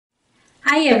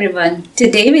Hi everyone.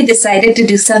 Today we decided to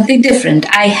do something different.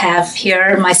 I have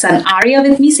here my son Arya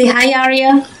with me. Say hi,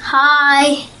 Arya.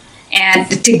 Hi. And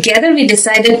together we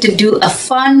decided to do a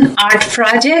fun art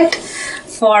project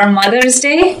for Mother's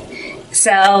Day.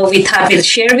 So we thought we'll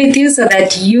share with you so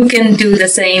that you can do the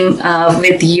same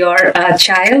with your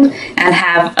child and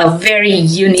have a very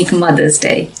unique Mother's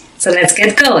Day. So let's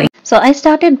get going. So I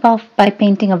started off by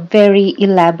painting a very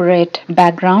elaborate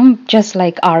background, just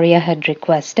like Arya had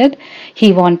requested.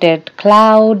 He wanted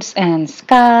clouds and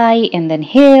sky and then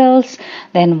hills,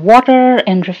 then water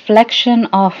and reflection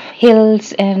of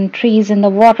hills and trees in the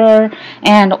water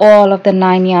and all of the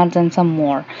 9 yards and some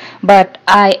more. But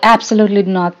I absolutely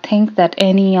do not think that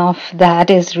any of that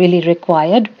is really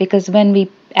required, because when we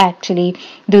actually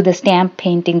do the stamp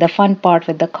painting, the fun part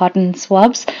with the cotton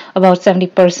swabs, about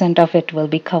 70% of it will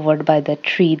be covered by the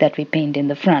tree that we paint in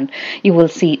the front. You will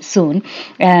see soon.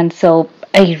 And so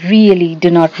I really do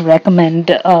not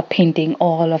recommend painting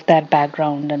all of that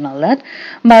background and all that.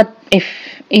 But if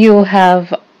you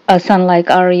have a son like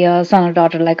Arya, son or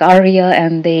daughter like Arya,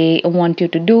 and they want you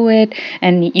to do it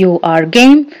and you are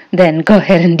game, then go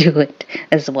ahead and do it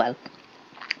as well.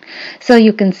 So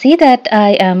you can see that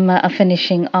I am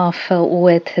finishing off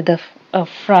with the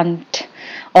front,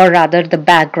 or rather the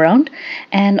background,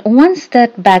 and once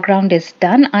that background is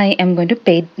done, I am going to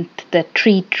paint the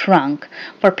tree trunk.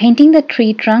 For painting the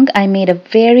tree trunk, I made a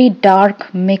very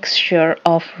dark mixture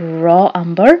of raw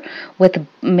umber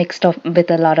mixed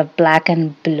with a lot of black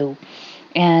and blue,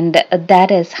 and that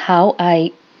is how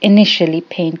I initially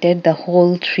painted the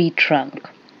whole tree trunk.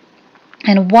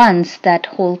 And once that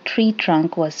whole tree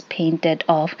trunk was painted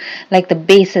off, like the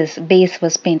base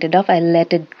was painted off, I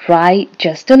let it dry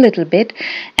just a little bit,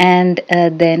 and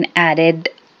then added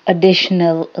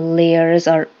additional layers,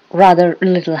 or rather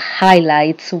little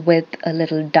highlights with a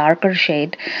little darker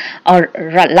shade or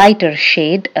lighter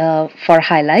shade for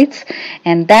highlights.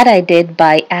 And that I did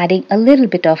by adding a little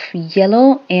bit of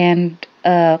yellow and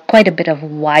quite a bit of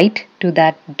white to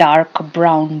that dark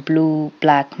brown, blue,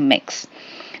 black mix.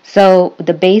 So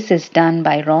the base is done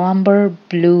by raw umber,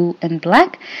 blue and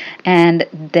black, and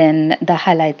then the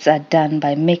highlights are done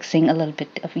by mixing a little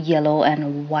bit of yellow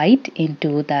and white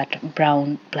into that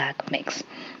brown black mix.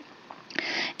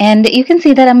 And you can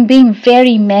see that I'm being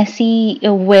very messy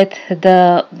with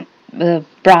the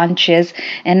branches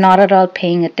and not at all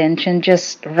paying attention,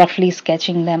 just roughly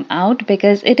sketching them out,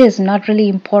 because it is not really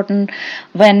important.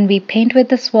 When we paint with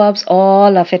the swabs,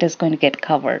 all of it is going to get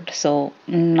covered, so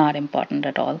not important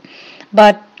at all.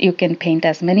 But you can paint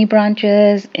as many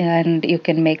branches, and you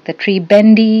can make the tree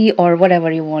bendy or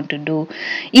whatever you want to do.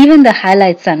 Even the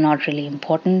highlights are not really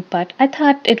important, but I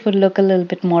thought it would look a little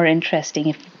bit more interesting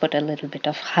if you put a little bit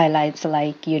of highlights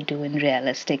like you do in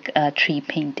realistic tree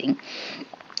painting.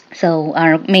 So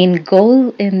our main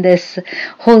goal in this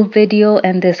whole video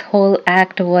and this whole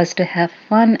act was to have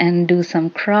fun and do some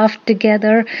craft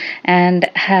together and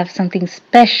have something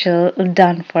special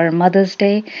done for Mother's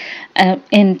Day,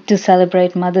 to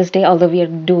celebrate Mother's Day, although we are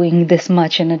doing this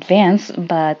much in advance.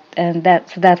 But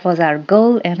that was our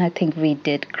goal, and I think we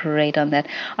did great on that.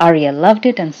 Arya loved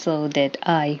it, and so did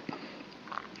I.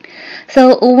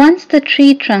 So once the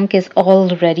tree trunk is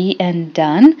all ready and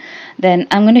done, then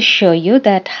I'm going to show you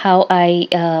that how I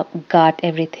got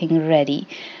everything ready.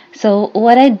 So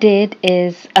what I did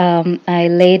is I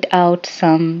laid out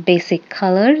some basic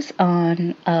colors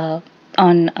on a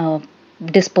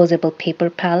disposable paper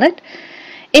palette.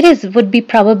 Would be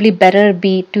probably better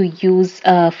to use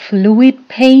fluid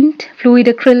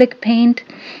acrylic paint,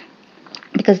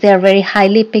 because they are very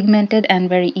highly pigmented and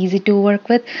very easy to work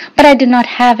with. But I did not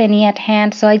have any at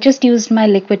hand, so I just used my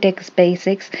Liquitex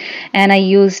Basics, and I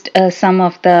used some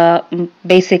of the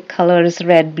basic colors,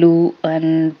 red, blue,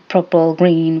 and purple,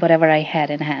 green, whatever I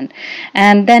had in hand.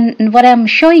 And then what I'm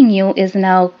showing you is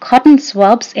now cotton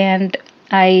swabs, and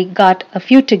I got a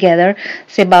few together,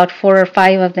 say about 4 or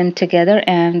 5 of them together,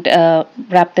 and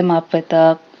wrapped them up with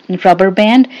a rubber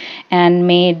band and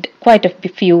made quite a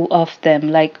few of them,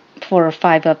 like 4 or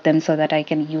 5 of them, so that I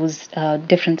can use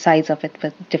different size of it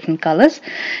with different colors.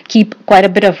 Keep quite a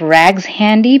bit of rags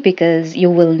handy, because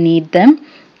you will need them,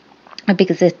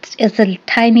 because it's a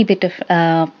tiny bit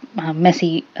of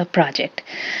messy project.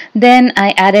 Then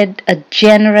I added a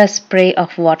generous spray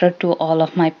of water to all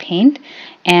of my paint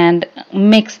and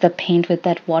mix the paint with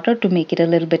that water to make it a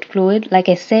little bit fluid. Like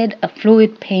I said, a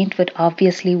fluid paint would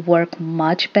obviously work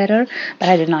much better, but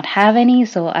I did not have any,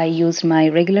 so I used my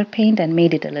regular paint and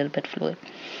made it a little bit fluid.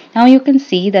 Now you can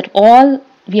see that all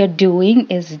we are doing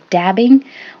is dabbing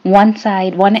one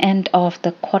end of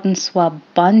the cotton swab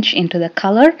bunch into the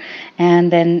color,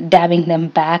 and then dabbing them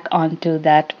back onto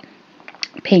that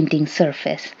painting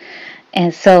surface.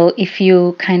 And so if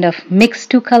you kind of mix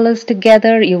two colors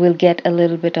together, you will get a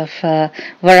little bit of a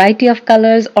variety of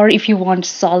colors. Or if you want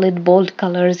solid, bold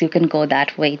colors, you can go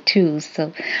that way too.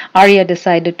 So Arya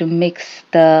decided to mix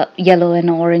the yellow and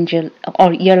orange,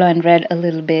 or yellow and red a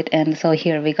little bit. And so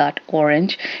here we got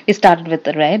orange. We started with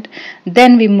the red.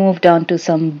 Then we moved on to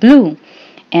some blue,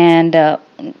 and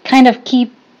kind of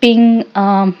keeping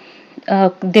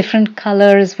different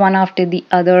colors one after the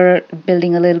other,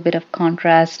 building a little bit of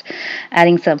contrast,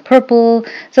 adding some purple.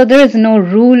 So there is no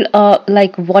rule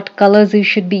like what colors you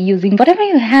should be using. Whatever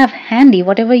you have handy,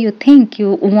 whatever you think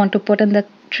you want to put in the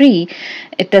tree,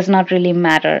 it does not really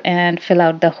matter. And fill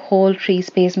out the whole tree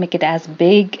space, make it as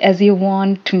big as you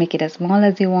want, to make it as small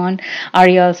as you want.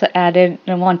 Arya also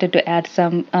wanted to add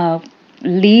some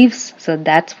leaves, so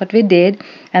that's what we did,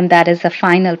 and that is the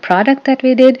final product that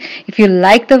we did. If you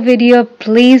like the video,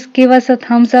 please give us a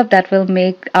thumbs up. That will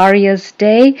make Arya's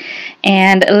day,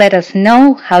 and let us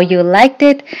know how you liked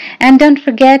it, and don't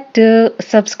forget to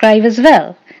subscribe as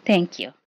well. Thank you.